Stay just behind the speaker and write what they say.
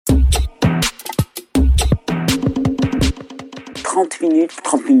30 minutes.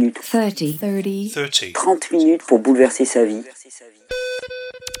 30 minutes. 30 minutes pour bouleverser sa vie.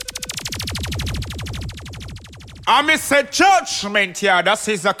 I miss a judgment, yeah. That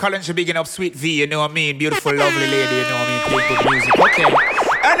is a College bigging up Sweet V, you know what I mean? Beautiful, lovely lady, you know what I mean? Playing good music, okay.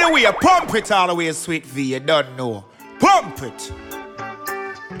 Anyway, pump it all the way, Sweet V, you don't know. Pump it.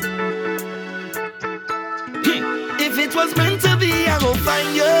 If it was meant to be, I gon'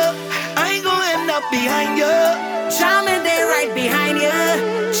 find you. I ain't gon' end up behind you. Charming, they right behind you.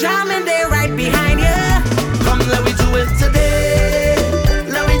 Charming, they right behind you. Come, let me do it today.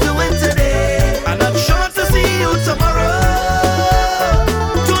 Let me do it today. I'm not sure to see you tomorrow.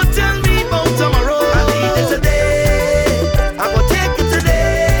 Don't tell me about tomorrow. I need it today. I gon' take it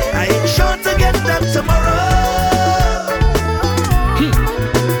today. I ain't sure to get that tomorrow.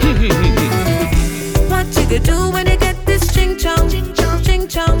 What you could do when you get this ching chong, ching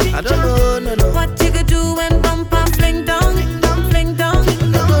chong? I don't know, no. What you could do when bumper fling dong, fling dong?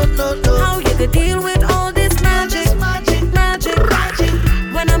 No. How you could deal with all this magic?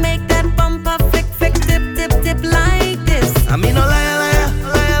 When I make that bumper flick, dip like this. I mean, no liar.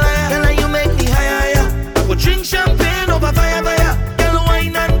 Girl, you make me higher. I go drink champagne over fire. Girl,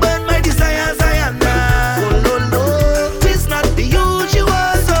 wine and burn my desires. Oh, no. It's not the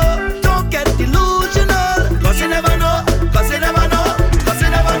usual, so don't get delusional. Cause you never know.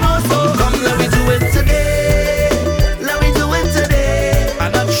 So come, let me do it today.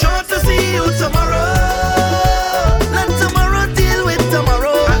 I'm not sure to see you tomorrow. Let tomorrow deal with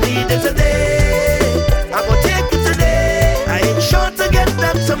tomorrow. I need it today. I go take it today. I ain't sure to get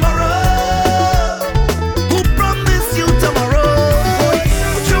that tomorrow. Who promised you tomorrow?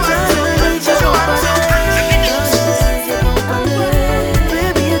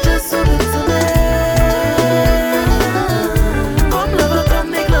 Baby, you're just so good to me. Come lover, come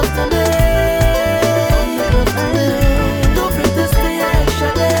make love to me. Don't freak this day, extra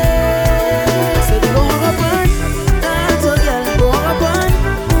day. Say we go hug up on, dance, oh girl, we go hug up on.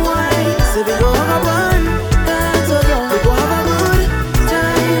 Why? Say we go hug up on, dance, oh girl, we go have a good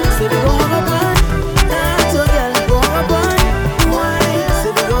time. Say we go hug up on, dance, oh girl, we go hug up on. Why?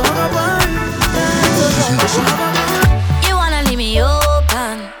 Say we go hug up on, dance, oh girl, we go have a good. You wanna leave me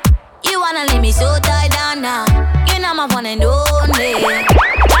open. You wanna leave me so tied down now. You know my one and only.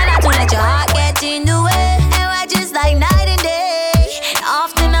 Try not to let your heart get in the way. And we're just like night and day.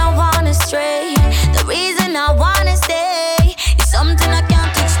 Often I wanna stray. The reason I wanna stay is something I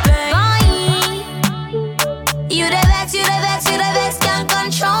can't explain. Boy, you the vex, can't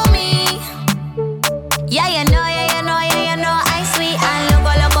control me. Yeah, you know, I sweet and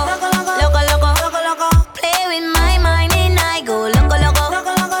loco. Play with my mind and I go loco.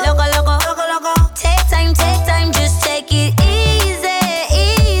 Take time, just take it easy.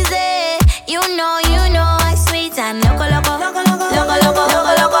 You know, I sweet and loco.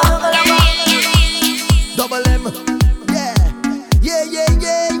 Double M, yeah.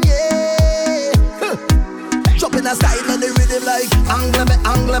 Jump in the style and the rhythm like angle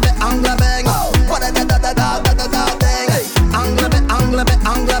bang. What a da bang.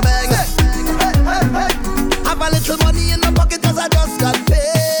 Angle bang. Hey. Have a little money in the pocket 'cause I just got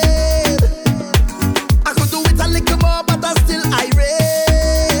paid. I could do it a little more, but I still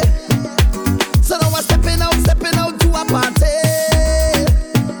irate. So now I'm stepping out to a party.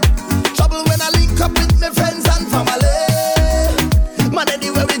 Trouble when I link up with my friends and family. Man,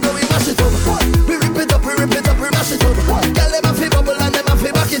 anywhere we go, we mash it up. We rip it up, we mash it up. Girl, them a fi bubble and them a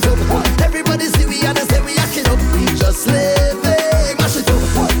fi back it up. Everybody see we and they say we act it up. We just living, mash it up.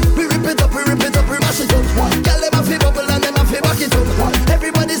 We rip it up, we mash it up. Girl, them a fi bubble and them a fi back it up.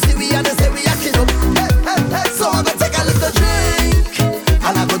 Everybody see we and they say we act it up. Hey. So I go take a little drink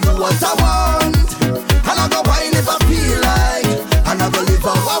and I go do what I want. And I go wine if I feel like. And I go live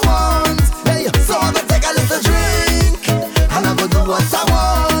how I want. Hey, so I go take a little drink and I go do what I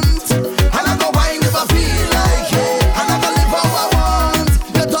want. And I go wine if I feel like. Hey, and I go live how I want.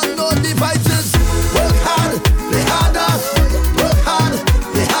 You don't know the vices. Work hard, play harder. Work hard,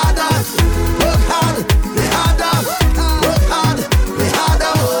 play harder. Work hard, play harder. Work hard, play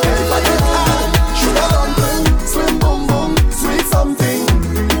harder. Everybody work hard. Sugar dumpling, swim boom boom, sweet something.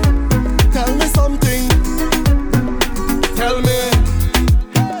 Tell me something. Tell me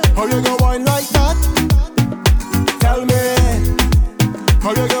how you go wine like that. Tell me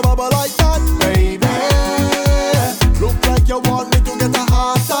how you go bubble like that, baby. Look like you want me to get a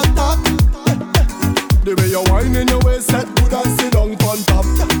heart attack. The way you wine in your waist set good and sit down on top.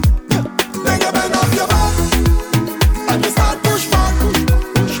 Then you bend up your back and you start push back.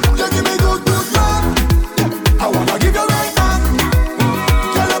 You give me good love. I wanna give you right back.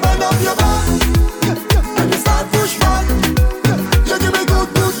 Girl, you bend up your back and you start push back.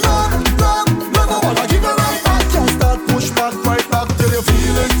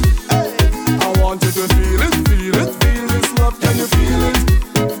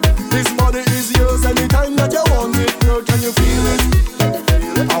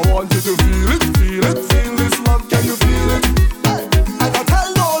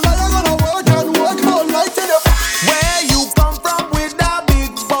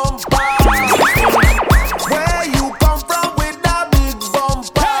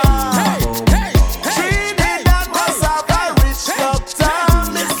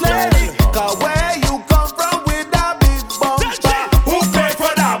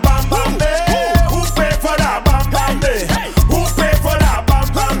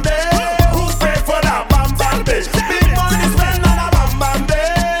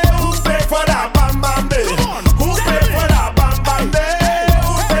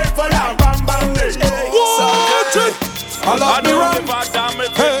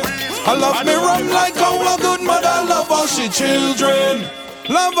 children.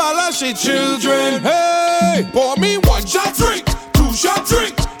 Love all of she children. Hey, pour me one shot drink, 2 shot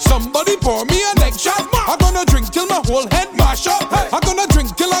drink. Somebody pour me a next shot. I'm gonna drink till my whole head mash up. Hey. I'm gonna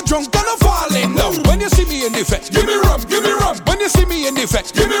drink till I'm drunk and I'm falling down. When you see me in the effect, give me rum, give me rum. When you see me in the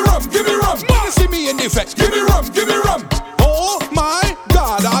effect, give me rum, give me rum. When you see me in the effect, give me rum, give me rum. Oh my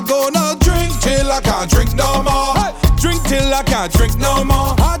God, I'm gonna drink till I can't drink no more. Hey. Drink till I can't drink no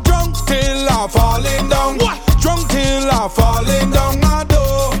more. I'm drunk till I'm falling down. What? Drunk till I'm falling down. I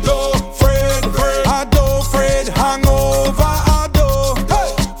don't afraid, I don't afraid, hangover. I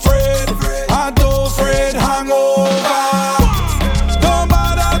don't afraid, hangover. Don't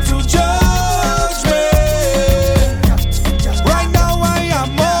bother to judge me. Right now I am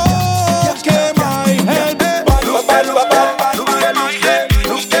okay, my head. Look there.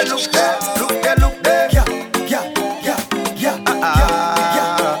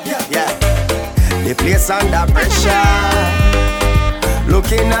 The place under pressure.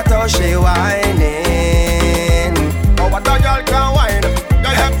 Looking at how she whining. Oh, what a girl can whine.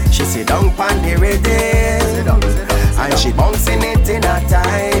 She sit down on the rhythm, and she bouncing it in her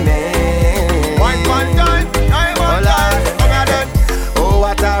timing. One time, oh,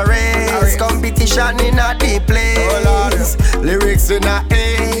 what a race. Competition in a deep place. Lyrics in a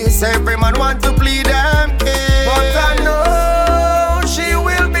ace. Every man want to plead them case. But I know she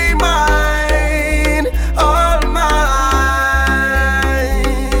will be mine, all mine.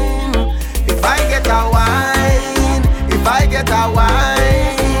 If I get a wine, if I get a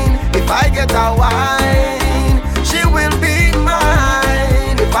wine, if I get a wine, she will be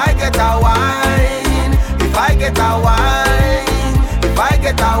mine. If I get a wine, if I get a wine, if I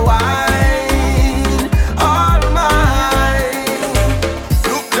get a wine, all mine.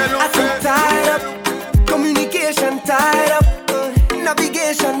 I'm tied up, communication tied up,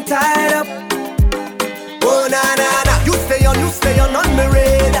 navigation tied up. Oh na na na, you stay on my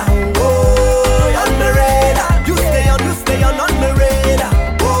radar. Oh, on my radar. You stay on my radar.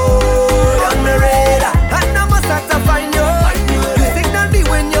 Oh, on my radar. And I must have to find you. You signal me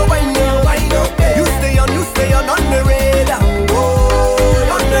when you whine up. You stay on my radar.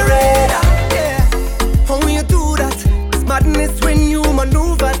 Oh, on my radar. Yeah. How you do that? It's madness when you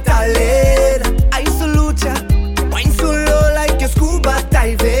maneuver, darling. I salute ya. Wine so low like your scuba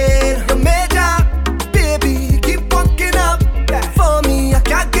diving. The major, baby, keep walking up. For me, I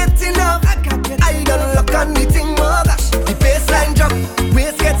can't get enough. I don't look on the thing, oh gosh. The baseline drop,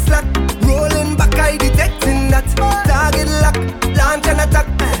 waist gets slack. Rolling back, I detecting that. Target lock, launch and attack.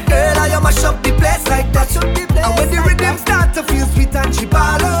 Girl, I mash up the place like that. And when the rhythm start to feel sweet and she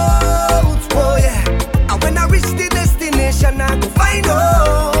ball out, oh yeah. And when I reach the destination, I go find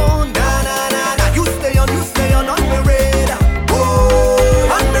out. Na na na na, you stay on my radar. Oh,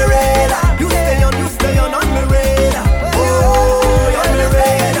 on my radar. You stay on my radar. Oh, on my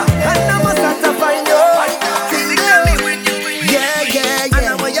radar. And I must have to find you. Yeah. And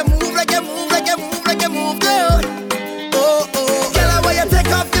I want you move like you move, girl. Oh, girl, I want you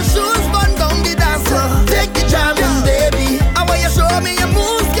take off your shoes, burn down the dance floor. Take the jamming, baby. I want you show me your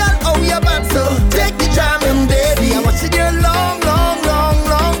moves, girl. Oh, your bad so. Take the jamming, baby. I want you there long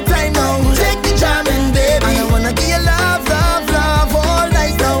time now. Take the jamming, baby. And I wanna give you love all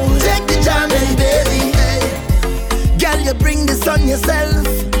night now. Take the jamming, baby. Hey. Girl, you bring this on yourself.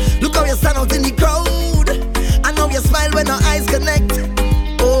 Look how you stand out in the crowd. I know you smile when our eyes connect.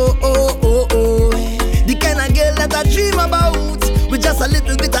 Oh. The kind of girl that I dream about. With just a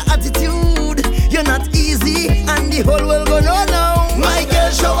little bit of attitude. You're not easy, and the whole world gon' know now. My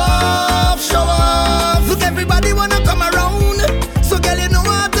girl, show off. Look, everybody wanna come around. So girl, you know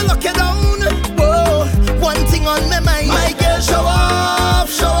I have to lock you down. Whoa, one thing on my mind. My girl, show off.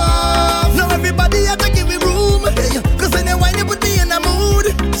 Now everybody have to give me room. Cause when you whine, you put me in a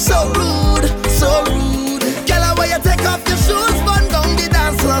mood. So rude. Girl, I want you take off your shoes, burn down the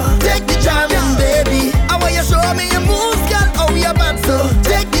dance floor. Take the jamming, baby. I want you show me your moves, girl. Oh, you're bad so.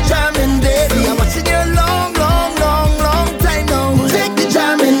 Take the jamming, baby. I want you there long time now. Take the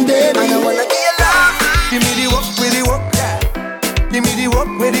jamming, baby. And I wanna give you love. Give me the work with the work, yeah. Give me the work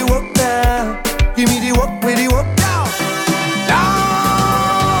with the work now. Give me the work with the work now.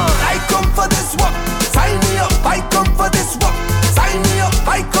 I come for this work. Sign me up. I come for this work. Sign me up.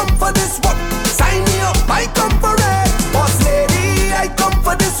 I come for this work. Sign me up. I come for it. Boss lady, I come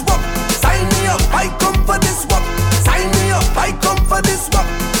for this work. Sign me up. I come for this work. Sign me up. I come for this work.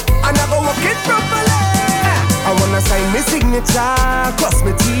 And I go work it properly. I wanna sign my signature, cross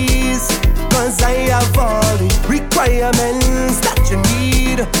my T's. Cause I have all the requirements that you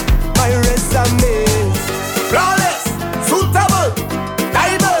need. My resume flawless, suitable,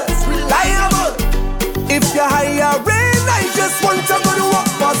 diverse, reliable. If you're hiring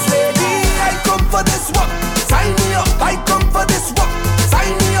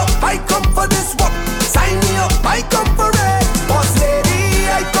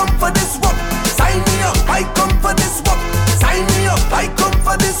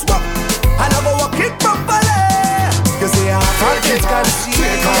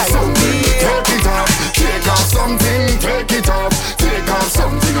take off something, take it off. Take off something, take it off. Take off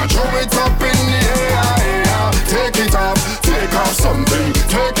something and throw it up in the air. Take it off, take off something,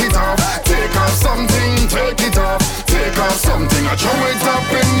 take it off. Take off something, take it off. Take off something and throw it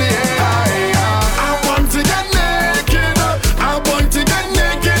up in the air. I want to get naked, I want to get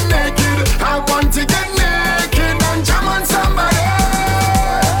naked, naked. I want to get naked and jam on somebody.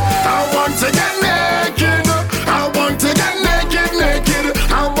 I want to get naked, I want to get naked, naked.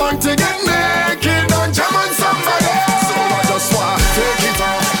 I want to get naked and jam on somebody. So I just want to take it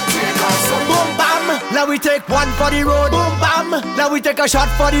off, take off some. Boom bam, now we take one for the road. Boom bam, now we take a shot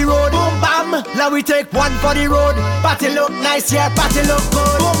for the road. Boom bam, now we take one for the road. Party look nice, yeah, party look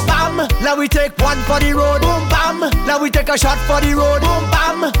good. Boom bam, now we take one for the road. Boom bam, now we take a shot for the road. Boom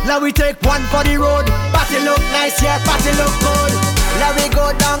bam, now we take one for the road. Party look nice, yeah, party look good. Now we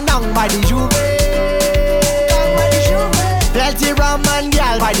go down by the Juve. Plenty rum and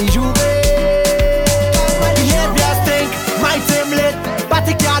gal by the Juve. Behavior stink, my team lit.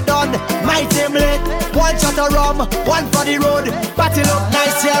 Party car done, my team lit. One shot of rum, one for the road. Party look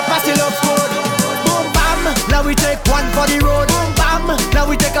nice, yeah, party look good. Boom bam, now we take one for the road. Boom bam, now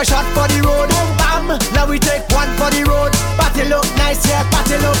we take a shot for the road. Boom bam, now we take one for the road. Party look nice, yeah,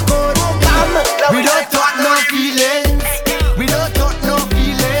 party look good. Boom bam, we don't talk no feelings. We don't talk no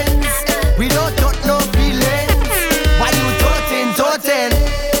feelings. We don't talk no feelings. Why you totin'?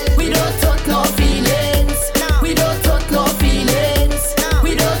 We don't talk no feelings. We don't talk no feelings.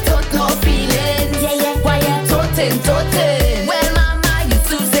 We don't talk no feelings. Yeah. Why you totin'? Well, mama used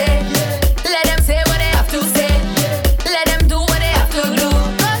to say, let them say what they have to say. Let them do what they have to do.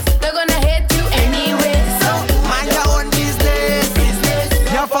 'Cause they're gonna hate you anyway. So mind your own business.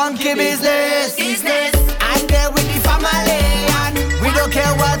 Your funky business. I'm there with the family and we don't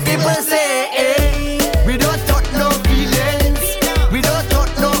care what people say. We don't talk no feelings. We don't talk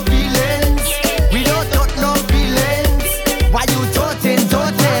no feelings. We don't talk no feelings. Why you totin'?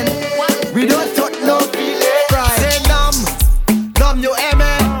 We don't talk no feelings. Say numb you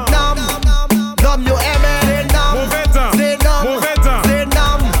aimé. Numb you aimé. Say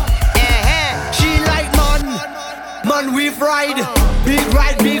numb. She like man we fried. Big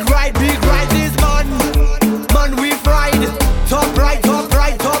ride this man we fried. Top right.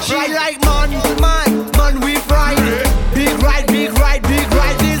 She like man we fried. Big ride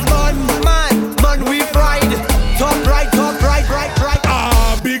this man we fried. Top right.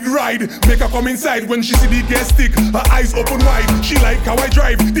 Ah, big ride, make her come inside when she see the gas stick. Her eyes open wide, she like how I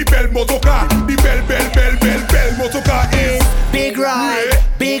drive the bell motor car. The bell motor car is Big ride.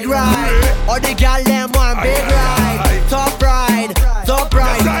 All the gal them want big ride. Top ride.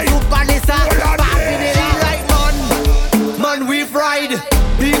 Super Nissan, passing it out like man we fried.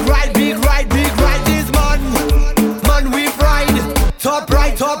 Big ride this man we fried. Top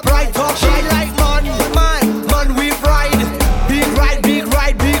right. She like man we fried. Big ride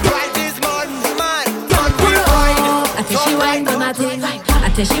this man we fried. I tell she wine for nothing. I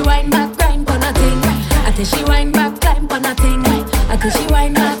tell she wine back, grind for nothing. I tell she wine back, climb for nothing. I tell she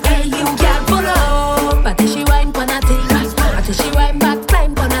wine back, hey you can't pull up. I tell she wine for nothing. I tell she wine back,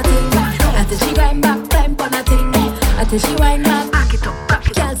 climb for nothing. I tell she wine back, climb for nothing. I tell she wine back, back it up.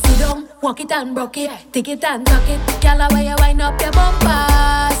 Girl sit down, walk it and broke it, take it and tuck it. Girl away you wine up your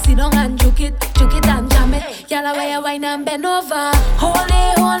bumper. Sit down and juke it and jam it. Girl away you wine and bend over. Whole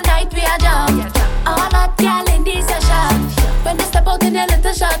night we are jam. All that girl in this session. When they step out in their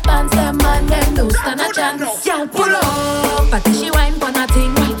little short pants, them man them don't stand a chance. Girl pull up, I tell she wine for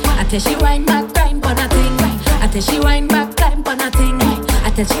nothing. I tell she wine back, grind for nothing. I tell she wine back, climb for nothing.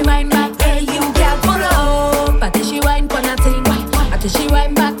 I tell she wine back, hey you girl pull up. I tell she wine for nothing. I tell she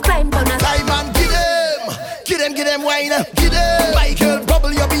wine back, climb for nothing. Time and get them wine. Get them, Michael,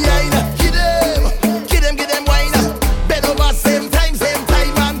 bubble your behind. Get them wine. Bend over same time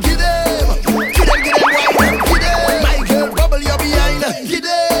and get them wine. Get them, Michael, bubble your behind. Get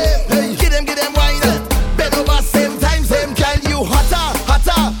them wine. Bend over same time. Girl, you hotter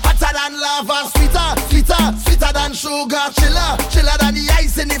than lava, sweeter than sugar, chiller than the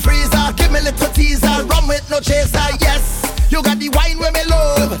ice in the freezer. Give me a little teaser, rum with no chaser. Yes, you got the wine with me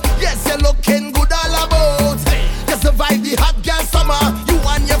love. Yes, you're looking good all about. You survive the hot girl summer. You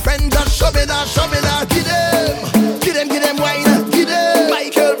and your friend just shove it out. Get them wine. Get them,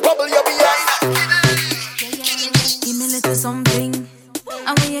 Michael, bubble your behind. Give me a little something.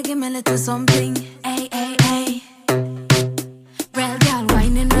 And when you give me a little something, hey. Real girl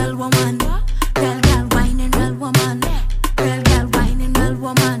whining, real woman. Real girl whining, real woman. Real girl whining, real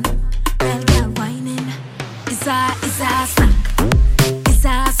woman. Real girl whining. It's a snack. It's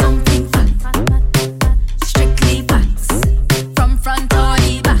a something fun.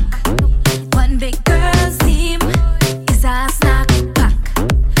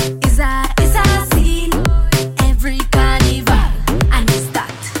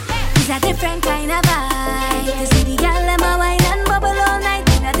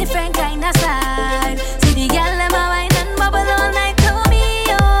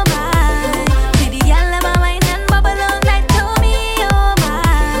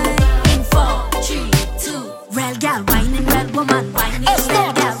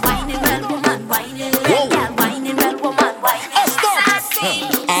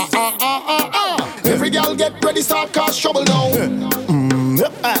 cause trouble now.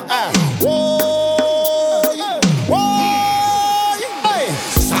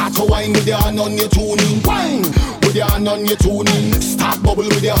 Start to wine with your hand on your tuning. Wine with your hand on your tuning. Start bubble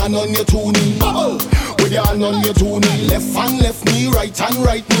with your hand on your tuning. Bubble with your hand on your tuning. Left hand, left knee, right hand,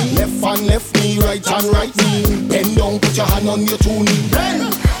 right knee. Left hand, left knee, right hand, right knee. Bend down, put your hand on your tuning.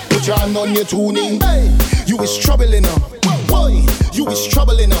 Bend, put your hand on your tuning. You is troubling up. Boy, you is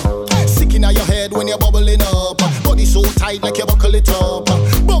troubling up. Sick in your head when you're bubbling up. Body so tight like you buckle it up.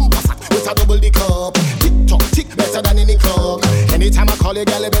 Bumper fat with a double the cup. Tick tock, tick better than any club. Anytime I call you,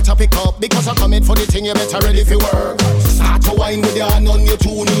 girl, you better pick up. Because I'm coming for the thing, you better ready for work. Start to wine with your hand on your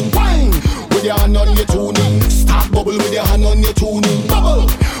tuning. Wine with your hand on your tuning. Start bubble with your hand on your tuning. Bubble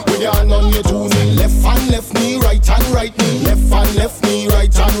with your hand on your tuning. Left hand, left knee, right hand, right knee. Left hand, left knee,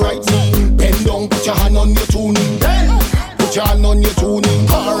 right hand, right knee. Bend down, put your hand on your tuning. Bend. Put your hand on your tuning.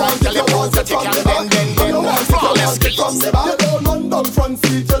 Alright, tell you want to take and bend. Let's get from the back. You don't run down front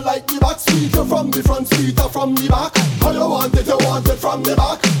seat, you like the back seat. You from the front seat or from the back. How you want it from the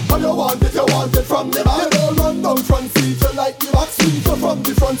back. How you want it from the back. You don't run down front seat, you like the back seat. You from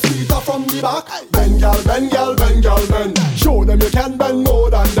the front seat or from the back. Bend, girl, bend, girl, bend, girl, bend. Show them you can bend more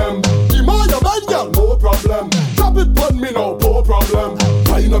than them. The more you bend, girl, no problem. Drop it on me now, no problem.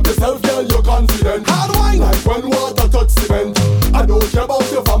 Wind up yourself, girl, you're confident. Hard wine, like when water touch cement. I don't care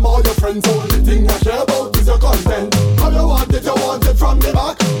about you from all your friends. Only thing I care about is your content. How you want it from the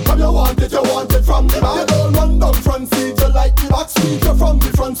back. How you want it from the back. You don't run down front seat, you like the back seat. You're from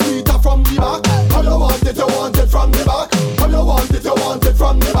the front seat or from the back. How you want it from the back. How you want it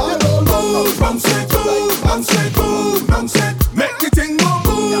from the back. You don't run down front seat, you like the back seat. Boom, boom, set, make the thing go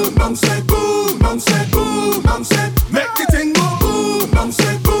boom, boom, set, boom, boom, set, boom, boom, set, make the thing go boom, boom,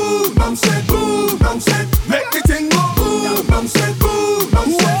 set, boom, boom, set, boom, boom, set, make the thing go boom, boom, set, boom,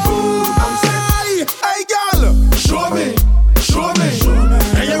 boom, set, boom, boom, set. Hey, girl, show me.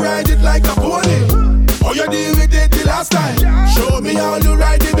 And you ride it like a pony. How you deal with it the last time? Show me how you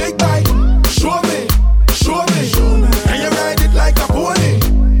ride the big bike. Show me. And you ride it like a pony.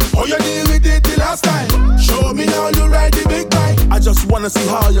 How you deal with it the last time? Show me how you ride the big bike. I just wanna see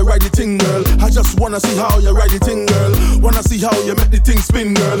how you ride the thing, girl. I just wanna see how you ride the thing, girl. Wanna see how you make the thing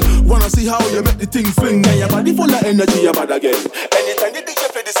spin, girl. Wanna see how you make the thing fling. And your body full of energy, you're bad again. Anytime the DJ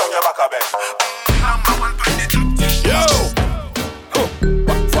play this song, you're back again. Number one on the top dish. Yo!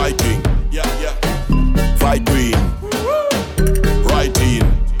 Fight Queen. Yeah. Fight Queen. Right in.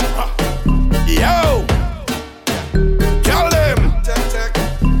 Yo! Kill them.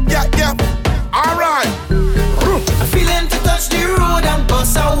 Yeah. Alright. I'm feeling to touch the road and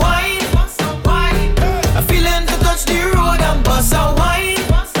bust a wine. I'm feeling to touch the road and bust a wine.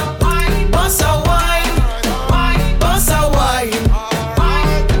 Bust a wine. Bust a wine.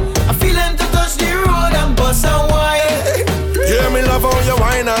 I'm feeling to touch the road and bust a wine. Hear me love how you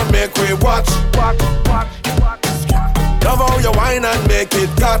whine and make we watch. Love how you whine and make it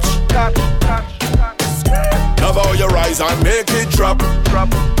touch. Love how you rise and make it drop.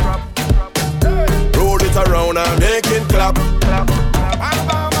 Roll it around and make it clap.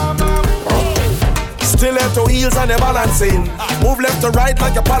 Stiletto heels and you're balancing. Move left to right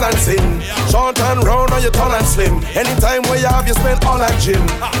like you're balancing. Short and round or you tall and slim. Anytime where you have you spend all that gym.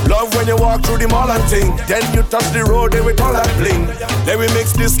 Love when you walk through the mall and ting. Then you touch the road then with all that bling. Let me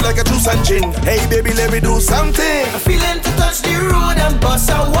mix this like a juice and gin. Hey baby let me do something. I'm feeling to touch the road and bust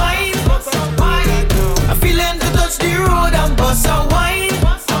a wine. I'm feeling to touch the road and bust a wine.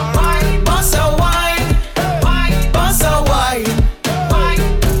 Bust a wine. Bust a wine.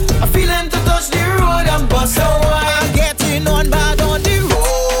 I'm feeling to touch the road and bust a wine. I'm getting on bad on the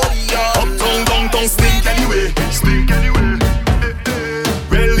road, yo. Uptown, downtown, stink anyway.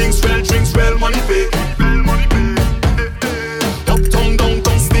 Well links, well drinks, well money pay. Uptown,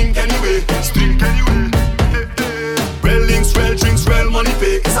 downtown, stink anyway. Well links, well drinks, well money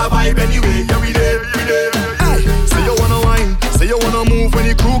pay. It's a vibe anyway, every day. Say you wanna wine, say you wanna move when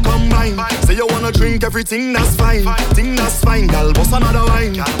the crew combine. Say you wanna drink everything that's fine. Girl, bust another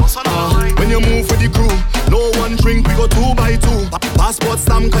wine. When you move with the crew, no one drink, we go 2 by 2. Passport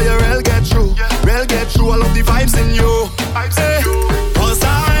stamp, cause you real get through. I love the vibes in you. Cause I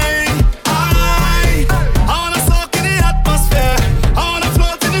wanna soak in the atmosphere. I wanna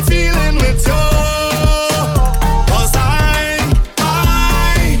float in the feeling with you. Cause I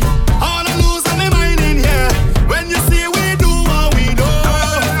wanna lose my mind in here. When you see we do what we do.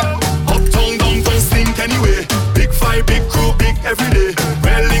 Uptown, downtown, stink anyway. Big fight, big crew, big everyday.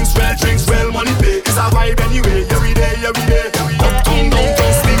 Well links, well drinks, well money pay. It's a vibe anyway, every day. Uptown,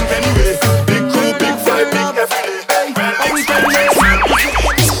 downtown, stink anyway.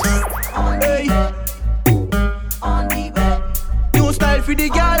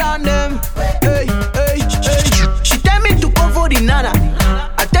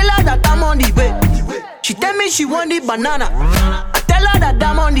 She tell me she want the banana. I tell her that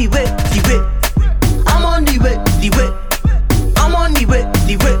I'm on the way, the way. I'm on the way, the way. I'm on the way,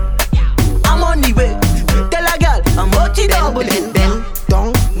 the way. I'm on the way. Tell a girl I'm watching double it. Bend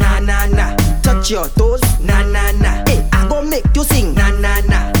down, na na na. Touch your toes, na na na. Hey, I gon' make you sing, na na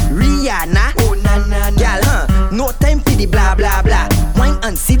na. Rihanna, oh na na na. Girl, no time for the blah blah blah. Wine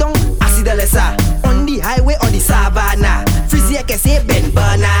and sit down, I see the lesser. On the highway, on the savannah. Frizzy, I can say bend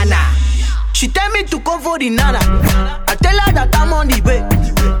banana. She tell me to come for the nana. I tell her that I'm on the way.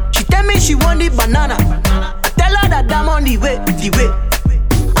 She tell me she want the banana. I tell her that I'm on the way, the way.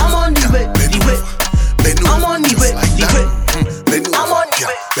 I'm on the way, the way. I'm on the way, the way. I'm on the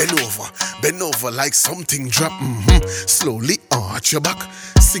way. Bend over like something drop. Slowly arch your back.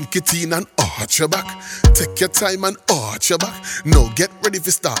 Sink it in and arch your back. Take your time and arch your back. Now get ready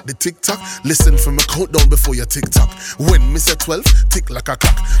to start the tick-tock. Listen for my countdown before your tick-tock. When me say 12, tick like a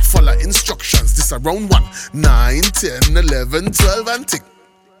clock. Follow instructions, this around 1, 9, 10, 11, 12 and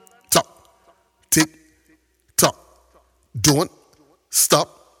tick-tock. Tick-tock. Don't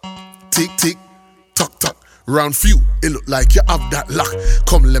stop. Tick-tock. Round few, it look like you have that lock.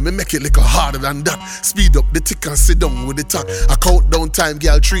 Come, let me make it little harder than that. Speed up the tick and sit down with the talk. I count down time,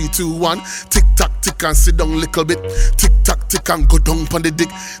 girl, 3, 2, 1. Tick tock, tick and sit down little bit. Tick tock, tick and go down on the dick.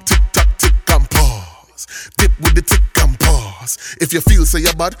 Tick tock, tick and pause. Dip with the tick and pause. If you feel say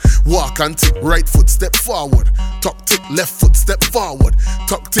you're bad, walk and tick. Right foot, step forward. Tuck, tick, left foot, step forward.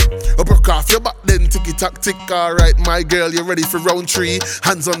 Tuck, tick, broke off your back, then ticky tock, tick. Alright, my girl, you ready for round 3?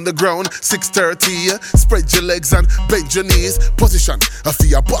 Hands on the ground, 6:30. Spread your legs and bend your knees. Position, for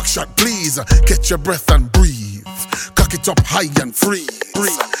your back shot, please. Catch your breath and breathe. Cock it up high and free.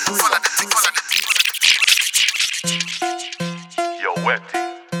 Follow the tick, follow the tick. Yo, wet.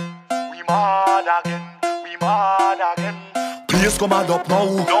 We mad again. Please come and up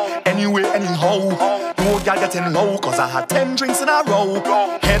now. Anyway, anyhow. No girl getting low, cause I had 10 drinks in a row.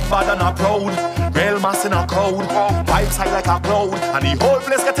 Head bad and a proud. Real mass in a crowd. Vibes high like a cloud. And the whole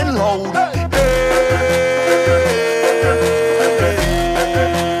place getting loud.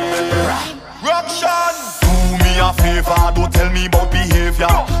 Ruction! Do me a favor, don't tell me about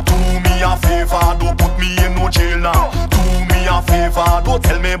behavior. Do me a favor, don't put me in no jail now. Do me a favor, don't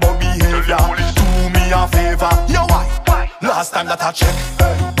tell me about behavior. Do me a favor, yo why? Last time that I check,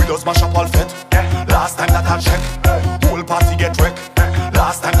 we just mash up all fit. Last time that I check, whole party get wrecked.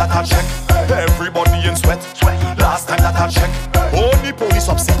 Last time that I check, everybody in sweat. Last time that I check, only police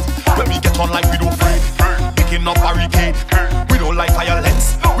upset. When we get on like we don't afraid, picking up barricade. We don't like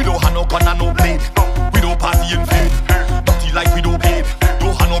violence, we don't have no gun and no blade. We don't party in vain, dirty like we don't babe.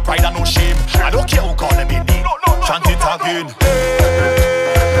 Don't have no pride and no shame. I don't care who call them in name. Chant it again.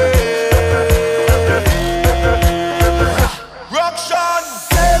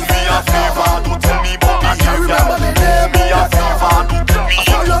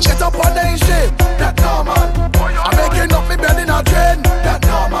 Get up on the ship, that normal. I'm making up me bed in a train, that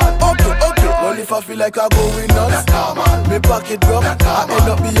normal. Okay. Well, if I feel like I'm going nuts, that normal. Me pocket broke, I end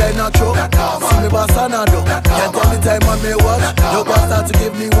up behind a truck. See me boss and a dog. Can't tell me time on me watch. Your girl start to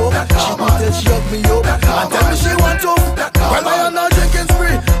give me hope. She put till she hug me up and tell me she want to. When I am not drinking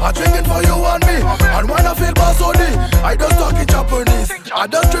spree, I'm drinking for you and me. And when I feel boss on it, I don't talk in Japanese. I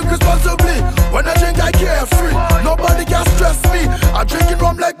don't drink responsibly. When I drink, I carefree. Nobody can stress me. I'm drinking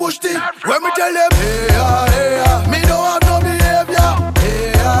rum like Bush tea. When me tell them, hey, me don't have no behavior.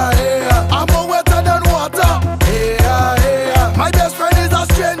 Hey, I'm more wetter than water. Hey, my best friend is a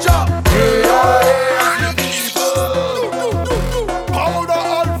stranger. Hey, Powder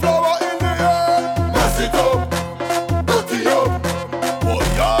and flour in the air. Mess it up, dirty up. Oh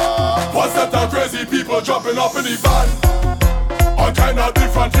yeah. What's that crazy people jumping up in the van? All kind of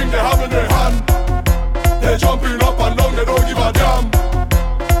different things they have in their hand. They jumping up and down, they don't give a damn.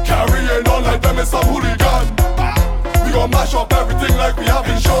 Carrying on like them is some hooligan. We gon' mash up everything like we have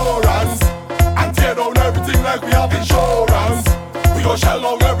insurance, and tear down everything like we have insurance. We gon' shell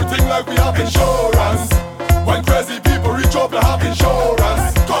out everything like we have insurance. When crazy people reach up, they have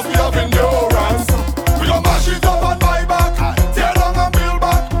insurance, cause we have endurance. We gon' mash it up and buy back. Tear down and build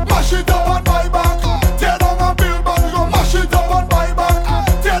back. Mash it up and buy back. Tear down and build back. We gon' mash it up and buy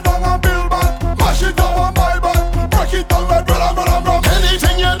back. Tear down and build back. Mash it up and buy back. Break it down like brother.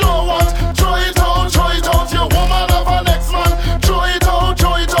 Anything you don't want, throw it out. Your woman have an ex-man. Throw it out.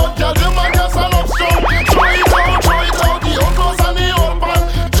 Girl, the man just an upstone. Throw it out. The old clothes and the old man.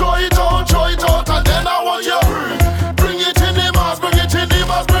 Throw it out. And then I want you bring it in the mass, bring it in the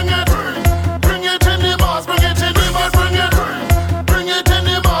mass, bring it in the mass, bring it in the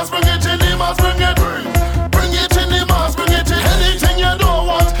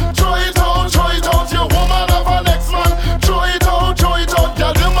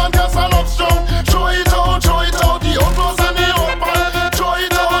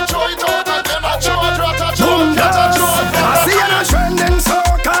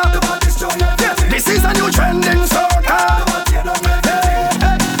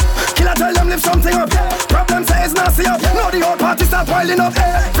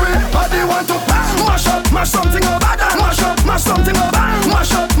something up, mash up, mash something up,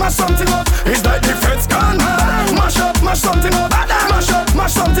 mash up, mash something up. It's like the feds gone mad. Mash up, mash something up, mash up,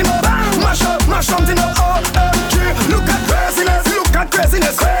 mash something up, mash up, mash something up. OMG, look at craziness, look at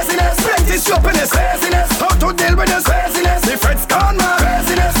craziness, craziness. Plenty stupidness, craziness. How to deal with this craziness? The feds gone mad.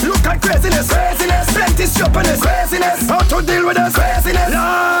 Craziness, look at craziness, craziness. Plenty stupidness, craziness. How to deal with this craziness?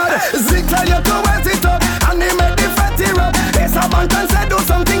 Lord, Zikla you to wet it up, and they make the fatty rub. It's a bunch and say do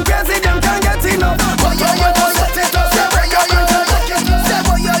something crazy, them can't get enough. Oh yo yo yo, set it up, say boy yo yo, say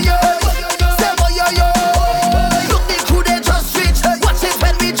boy yo yo, say boy yo yo. Look the crew they just reach, watch it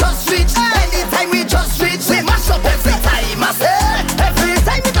when we just reach. Anytime we just reach, we mash up every time. I say every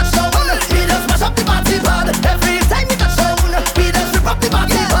time we touch down, we just mash up the party pad. Every time we touch down, we just rip up the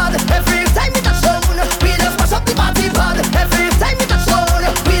party pad. Every time we touch down, we just mash up the party pad. Every time we touch down,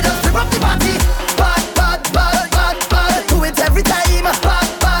 we just rip up the party pad, pad, pad, pad, pad. Do it every time, pad,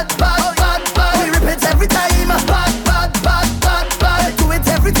 pad, pad, pad, pad. We rip it every time, pad, pad, pad, pad, pad. Do it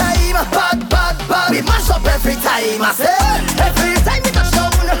every time, pad, pad, pad. We mash up every time. I say every time we touch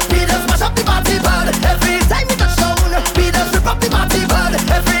down, we just mash up the party pad. Every time we touch down, we just rip up the party pad.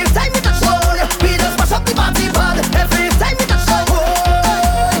 Every time we touch down, we just mash up the party pad. Every time we touch down,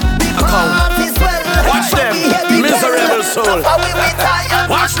 the party's well. Watch them, miserable soul.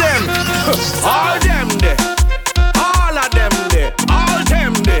 Watch them, all them there, all of them there, all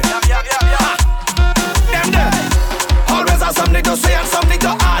them there. Them there, always have something to say and something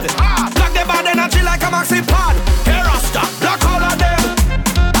to add. Block the bad energy like a maxi pad. Hey Rasta, block all of them.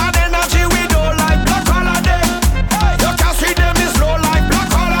 Bad energy we don't like, block all of them. You can see them is low like,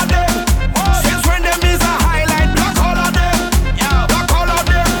 block all of them. Since when them is a highlight, block all of them. Block all of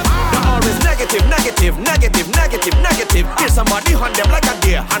them. They're always negative, negative, negative, negative, negative. Kill somebody on them like a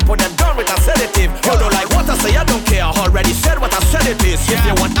deer and put them down with a sedative. You don't like what I say, I don't care. Already said what I said it is. If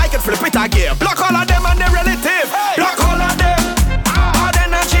you want, I can flip it again. Block all of them and they really